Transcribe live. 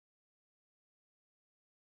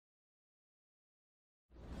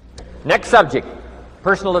Next subject,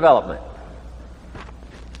 personal development.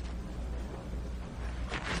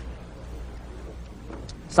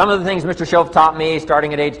 Some of the things Mr. Shoaff taught me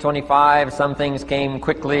starting at age 25, some things came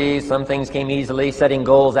quickly, some things came easily. Setting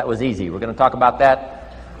goals, that was easy. We're going to talk about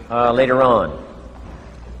that later on.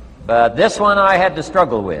 But this one I had to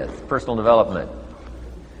struggle with, personal development.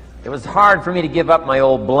 It was hard for me to give up my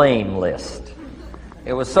old blame list.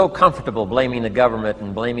 It was so comfortable blaming the government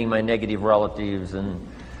and blaming my negative relatives and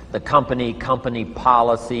the company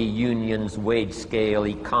policy, unions, wage scale,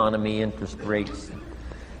 economy, interest rates,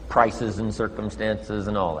 prices and circumstances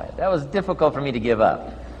and all that. That was difficult for me to give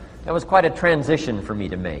up. That was quite a transition for me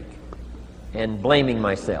to make, and blaming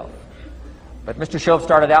myself. But Mr. Shoaff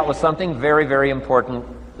started out with something very, very important.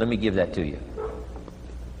 Let me give that to you.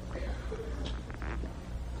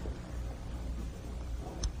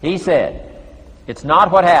 He said, it's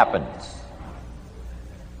not what happens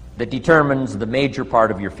that determines the major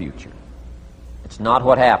part of your future. It's not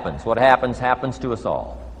what happens. What happens, happens to us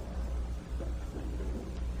all.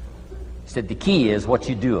 He said the key is what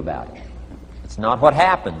you do about it. It's not what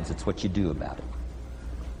happens, it's what you do about it.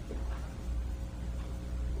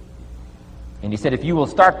 And he said if you will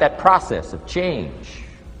start that process of change,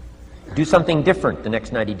 do something different the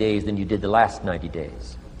next 90 days than you did the last 90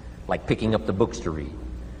 days, like picking up the books to read.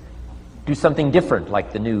 Do something different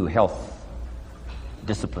like the new health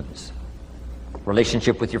disciplines,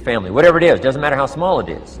 relationship with your family, whatever it is, doesn't matter how small it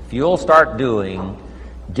is. If you'll start doing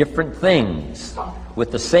different things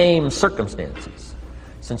with the same circumstances,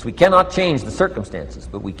 since we cannot change the circumstances,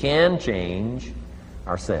 but we can change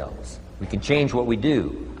ourselves. We can change what we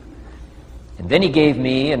do. And then he gave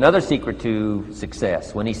me another secret to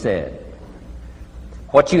success when he said,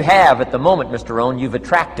 what you have at the moment, Mr. Rohn, you've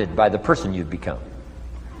attracted by the person you've become.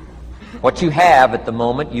 What you have at the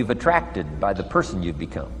moment, you've attracted by the person you've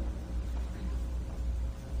become.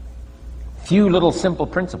 Few little simple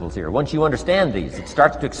principles here. Once you understand these, it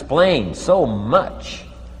starts to explain so much.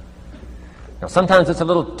 Now, sometimes it's a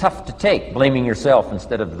little tough to take, blaming yourself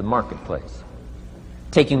instead of the marketplace,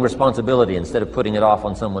 taking responsibility instead of putting it off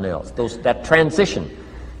on someone else. That transition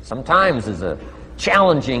sometimes is a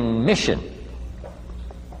challenging mission.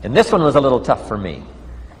 And this one was a little tough for me.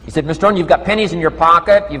 He said, Mr. Rohn, you've got pennies in your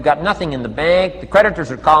pocket, you've got nothing in the bank, the creditors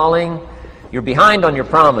are calling, you're behind on your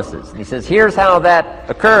promises. And he says, here's how that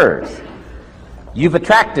occurs. You've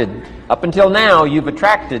attracted, up until now, you've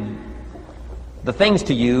attracted the things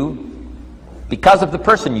to you because of the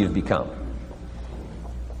person you've become.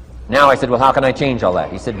 Now I said, well, how can I change all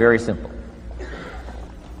that? He said, very simple.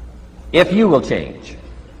 If you will change,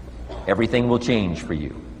 everything will change for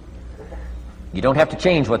you. You don't have to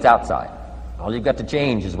change what's outside. All you've got to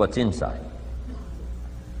change is what's inside.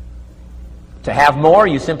 To have more,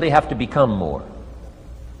 you simply have to become more.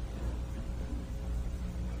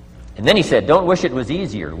 And then he said, don't wish it was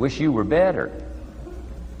easier, wish you were better.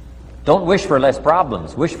 Don't wish for less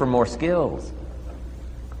problems, wish for more skills.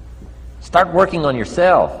 Start working on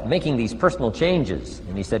yourself, making these personal changes.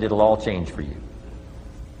 And he said, it'll all change for you.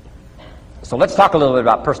 So let's talk a little bit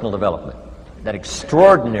about personal development. That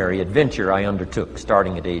extraordinary adventure I undertook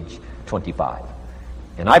starting at age 25.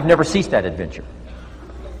 And I've never ceased that adventure.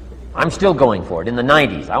 I'm still going for it. In the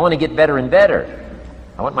 90s, I want to get better and better.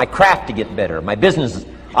 I want my craft to get better, my business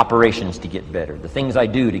operations to get better, the things I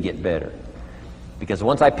do to get better. Because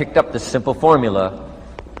once I picked up this simple formula,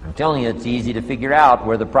 I'm telling you, it's easy to figure out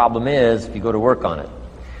where the problem is if you go to work on it.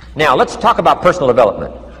 Now, let's talk about personal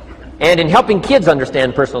development. And in helping kids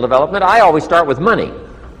understand personal development, I always start with money.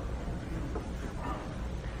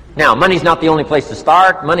 Now, money's not the only place to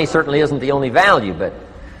start. Money certainly isn't the only value, but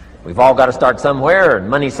we've all got to start somewhere, and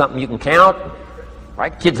money's something you can count,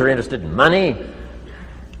 right? Kids are interested in money,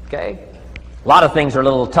 okay? A lot of things are a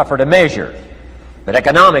little tougher to measure, but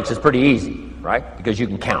economics is pretty easy, right? Because you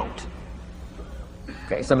can count.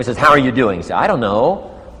 Okay, somebody says, how are you doing? You say, I don't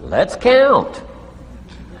know. Let's count.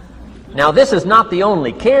 Now, this is not the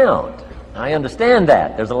only count. I understand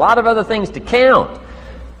that. There's a lot of other things to count.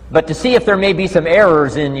 But to see if there may be some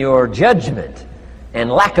errors in your judgment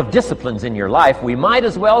and lack of disciplines in your life, we might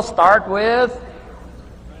as well start with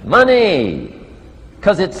money,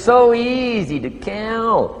 because it's so easy to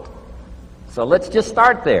count. So let's just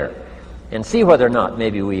start there and see whether or not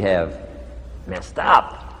maybe we have messed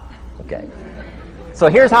up. Okay. So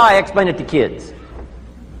here's how I explain it to kids.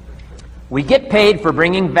 We get paid for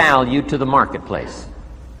bringing value to the marketplace.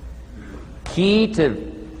 Key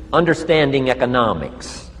to understanding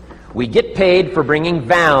economics. We get paid for bringing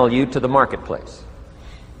value to the marketplace.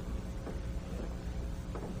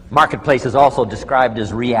 Marketplace is also described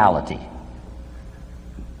as reality.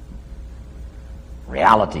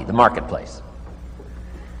 Reality, the marketplace.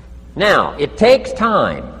 Now, it takes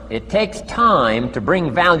time. It takes time to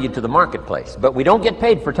bring value to the marketplace, but we don't get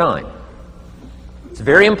paid for time. It's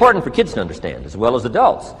very important for kids to understand, as well as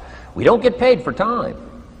adults. We don't get paid for time.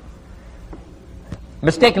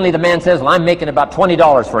 Mistakenly, the man says, well, I'm making about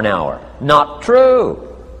 $20 for an hour. Not true.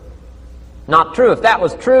 Not true. If that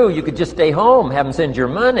was true, you could just stay home, have them send your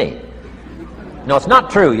money. No, it's not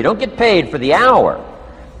true. You don't get paid for the hour.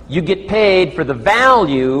 You get paid for the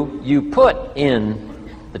value you put in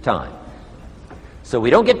the time. So we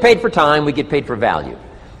don't get paid for time, we get paid for value.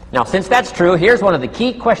 Now, since that's true, here's one of the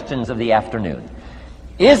key questions of the afternoon.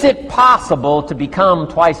 Is it possible to become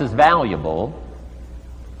twice as valuable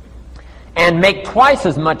and make twice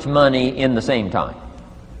as much money in the same time?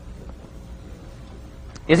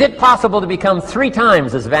 Is it possible to become 3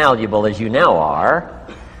 times as valuable as you now are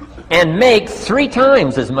and make 3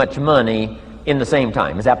 times as much money in the same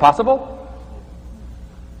time? Is that possible?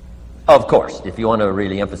 Of course. If you want to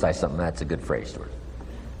really emphasize something, that's a good phrase, Stuart.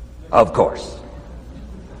 Of course.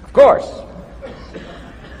 Of course.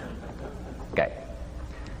 Okay.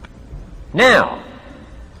 Now,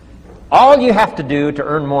 all you have to do to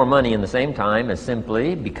earn more money in the same time is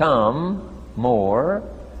simply become more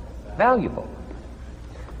valuable.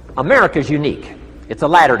 America's unique. It's a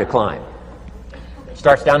ladder to climb.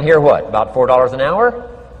 Starts down here, what, about $4 an hour?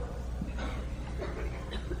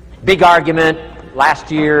 Big argument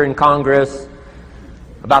last year in Congress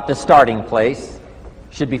about the starting place.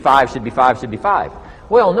 Should be 5, should be 5, should be 5.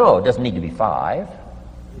 Well, no, it doesn't need to be 5.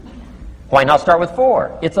 Why not start with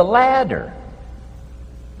 4? It's a ladder.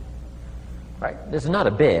 Right? This is not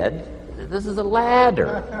a bed. This is a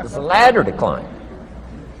ladder. This is a ladder to climb.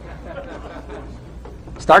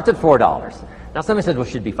 Starts at $4. Now somebody says, well,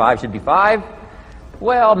 should be 5, should be 5.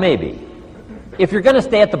 Well, maybe. If you're going to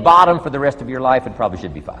stay at the bottom for the rest of your life, it probably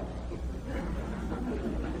should be 5.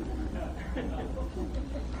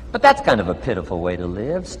 But that's kind of a pitiful way to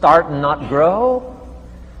live. Start and not grow.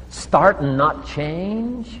 Start and not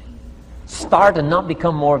change. Start and not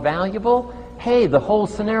become more valuable. Hey, the whole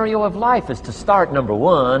scenario of life is to start, number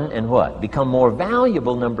 1, and what? Become more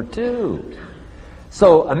valuable, number 2.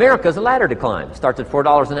 So America's a ladder to climb. Starts at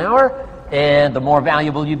 $4 an hour, and the more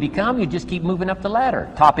valuable you become, you just keep moving up the ladder.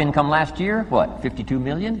 Top income last year, what, 52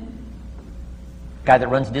 million? Guy that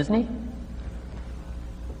runs Disney?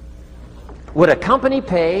 Would a company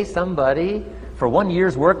pay somebody for 1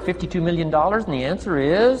 year's work $52 million? And the answer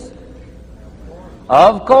is,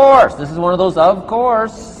 of course. This is one of those of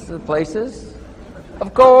course places.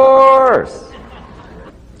 Of course.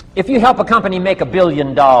 If you help a company make $1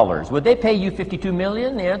 billion, would they pay you $52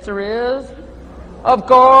 million? The answer is, of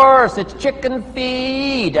course. It's chicken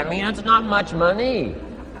feed. I mean, it's not much money.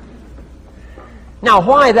 Now,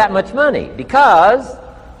 why that much money? Because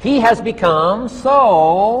he has become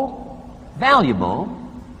so valuable.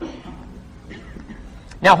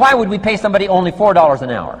 Now, why would we pay somebody only $4 an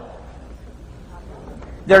hour?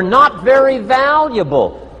 They're not very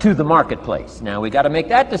valuable to the marketplace. Now, we got to make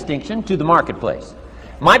that distinction, to the marketplace.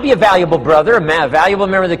 Might be a valuable brother, a valuable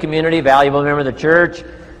member of the community, valuable member of the church,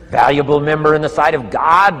 valuable member in the sight of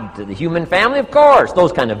God, to the human family, of course,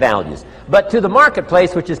 those kind of values. But to the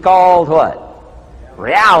marketplace, which is called what?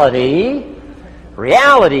 Reality.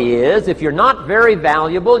 Reality is, if you're not very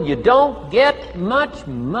valuable, you don't get much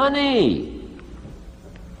money.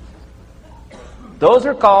 Those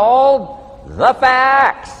are called the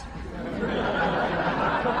facts.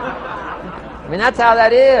 I mean, that's how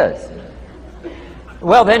that is.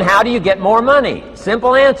 Well, then how do you get more money?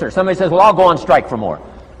 Simple answer. Somebody says, well, I'll go on strike for more.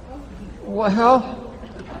 Well,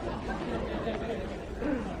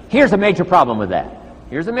 here's a major problem with that.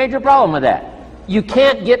 Here's a major problem with that. You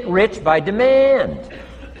can't get rich by demand.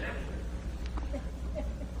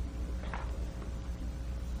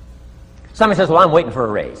 Somebody says, well, I'm waiting for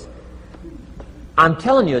a raise. I'm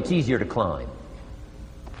telling you, it's easier to climb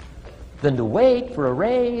than to wait for a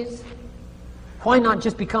raise. Why not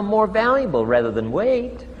just become more valuable rather than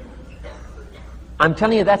wait? I'm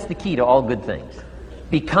telling you, that's the key to all good things.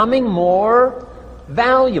 Becoming more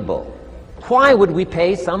valuable. Why would we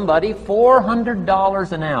pay somebody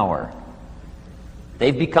 $400 an hour?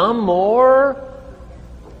 They've become more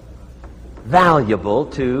valuable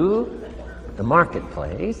to the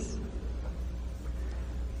marketplace.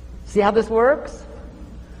 See how this works?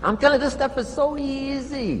 I'm telling you, this stuff is so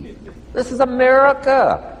easy. This is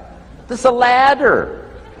America. This is a ladder.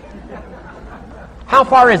 How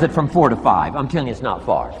far is it from 4 to 5? I'm telling you, it's not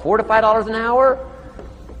far. $4 to $5 an hour?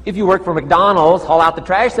 If you work for McDonald's, haul out the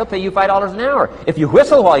trash, they'll pay you $5 an hour. If you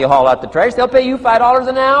whistle while you haul out the trash, they'll pay you $5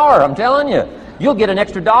 an hour. I'm telling you. You'll get an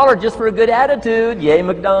extra $1 just for a good attitude. Yay,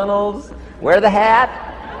 McDonald's. Wear the hat.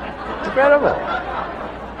 It's incredible.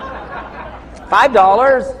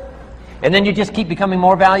 $5. And then you just keep becoming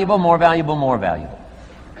more valuable, more valuable, more valuable.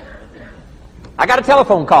 I got a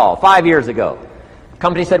telephone call 5 years ago. The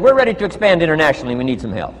company said, we're ready to expand internationally. We need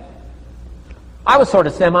some help. I was sort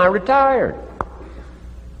of semi-retired,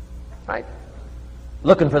 right?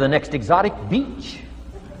 Looking for the next exotic beach.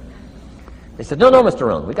 They said, no, Mr.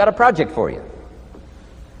 Rohn, we got a project for you.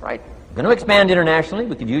 Right? We're going to expand internationally.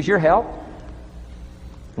 We could use your help.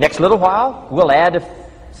 Next little while, we'll add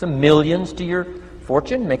some millions to your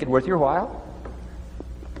fortune, make it worth your while.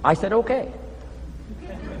 I said, okay.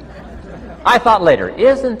 I thought later,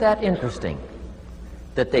 isn't that interesting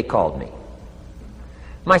that they called me?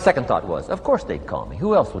 My second thought was, of course they'd call me.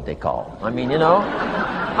 Who else would they call? I mean, you know,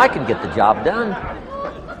 I can get the job done.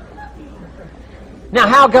 Now,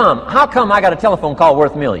 how come I got a telephone call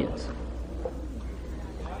worth millions?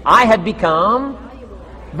 I had become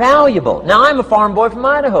valuable. Now, I'm a farm boy from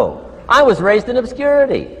Idaho. I was raised in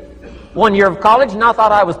obscurity. 1 year of college, and I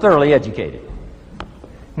thought I was thoroughly educated.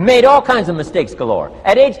 Made all kinds of mistakes galore.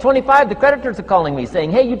 At age 25, the creditors are calling me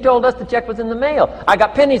saying, hey, you told us the check was in the mail. I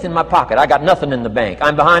got pennies in my pocket. I got nothing in the bank.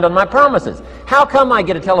 I'm behind on my promises. How come I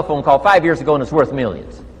get a telephone call 5 years ago and it's worth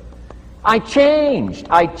millions? I changed.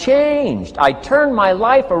 I turned my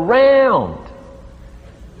life around.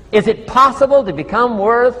 Is it possible to become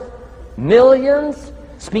worth millions?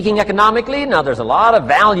 Speaking economically, now there's a lot of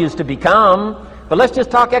values to become, but let's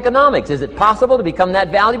just talk economics. Is it possible to become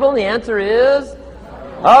that valuable? And the answer is,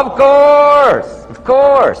 of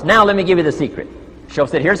course. Now let me give you the secret. Shoaff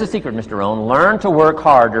said, here's the secret, Mr. Rohn. Learn to work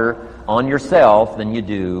harder on yourself than you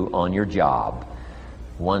do on your job.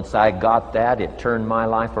 Once I got that, it turned my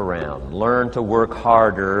life around. Learn to work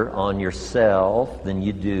harder on yourself than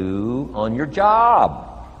you do on your job.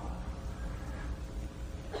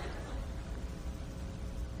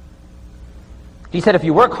 He said, if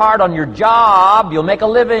you work hard on your job, you'll make a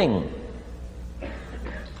living.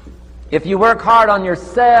 If you work hard on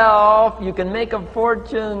yourself, you can make a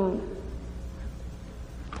fortune.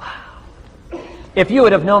 Wow. If you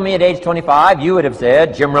would have known me at age 25, you would have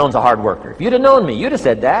said, Jim Rohn's a hard worker. If you'd have known me, you'd have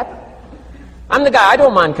said that. I'm the guy, I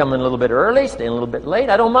don't mind coming a little bit early, staying a little bit late,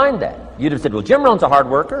 I don't mind that. You'd have said, well, Jim Rohn's a hard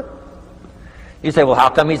worker. You say, well, how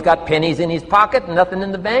come he's got pennies in his pocket and nothing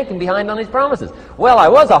in the bank and behind on his promises? Well, I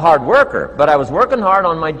was a hard worker, but I was working hard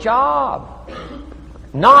on my job,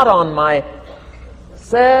 not on myself.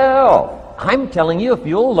 I'm telling you, if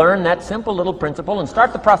you'll learn that simple little principle and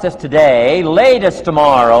start the process today, latest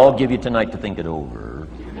tomorrow, I'll give you tonight to think it over.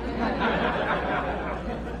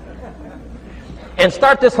 And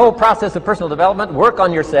start this whole process of personal development, work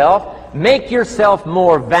on yourself, make yourself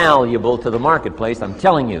more valuable to the marketplace. I'm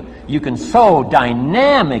telling you, you can so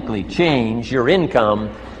dynamically change your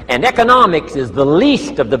income, and economics is the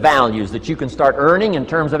least of the values that you can start earning in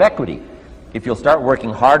terms of equity if you'll start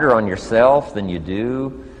working harder on yourself than you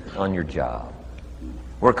do on your job.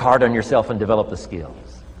 Work hard on yourself and develop the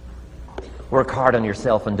skills. Work hard on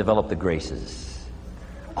yourself and develop the graces.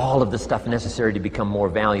 All of the stuff necessary to become more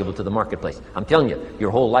valuable to the marketplace. I'm telling you,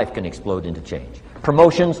 your whole life can explode into change.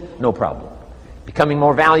 Promotions, no problem. Becoming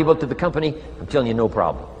more valuable to the company, I'm telling you, no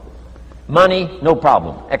problem. Money, no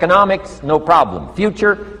problem. Economics, no problem.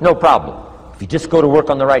 Future, no problem. If you just go to work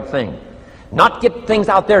on the right thing. Not get things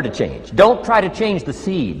out there to change. Don't try to change the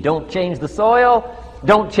seed. Don't change the soil.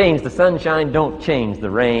 Don't change the sunshine. Don't change the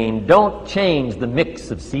rain. Don't change the mix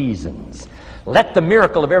of seasons. Let the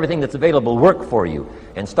miracle of everything that's available work for you,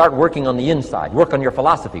 and start working on the inside. Work on your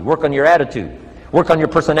philosophy. Work on your attitude. Work on your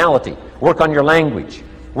personality. Work on your language.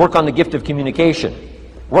 Work on the gift of communication.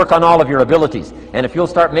 Work on all of your abilities. And if you'll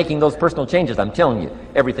start making those personal changes, I'm telling you,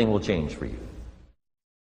 everything will change for you.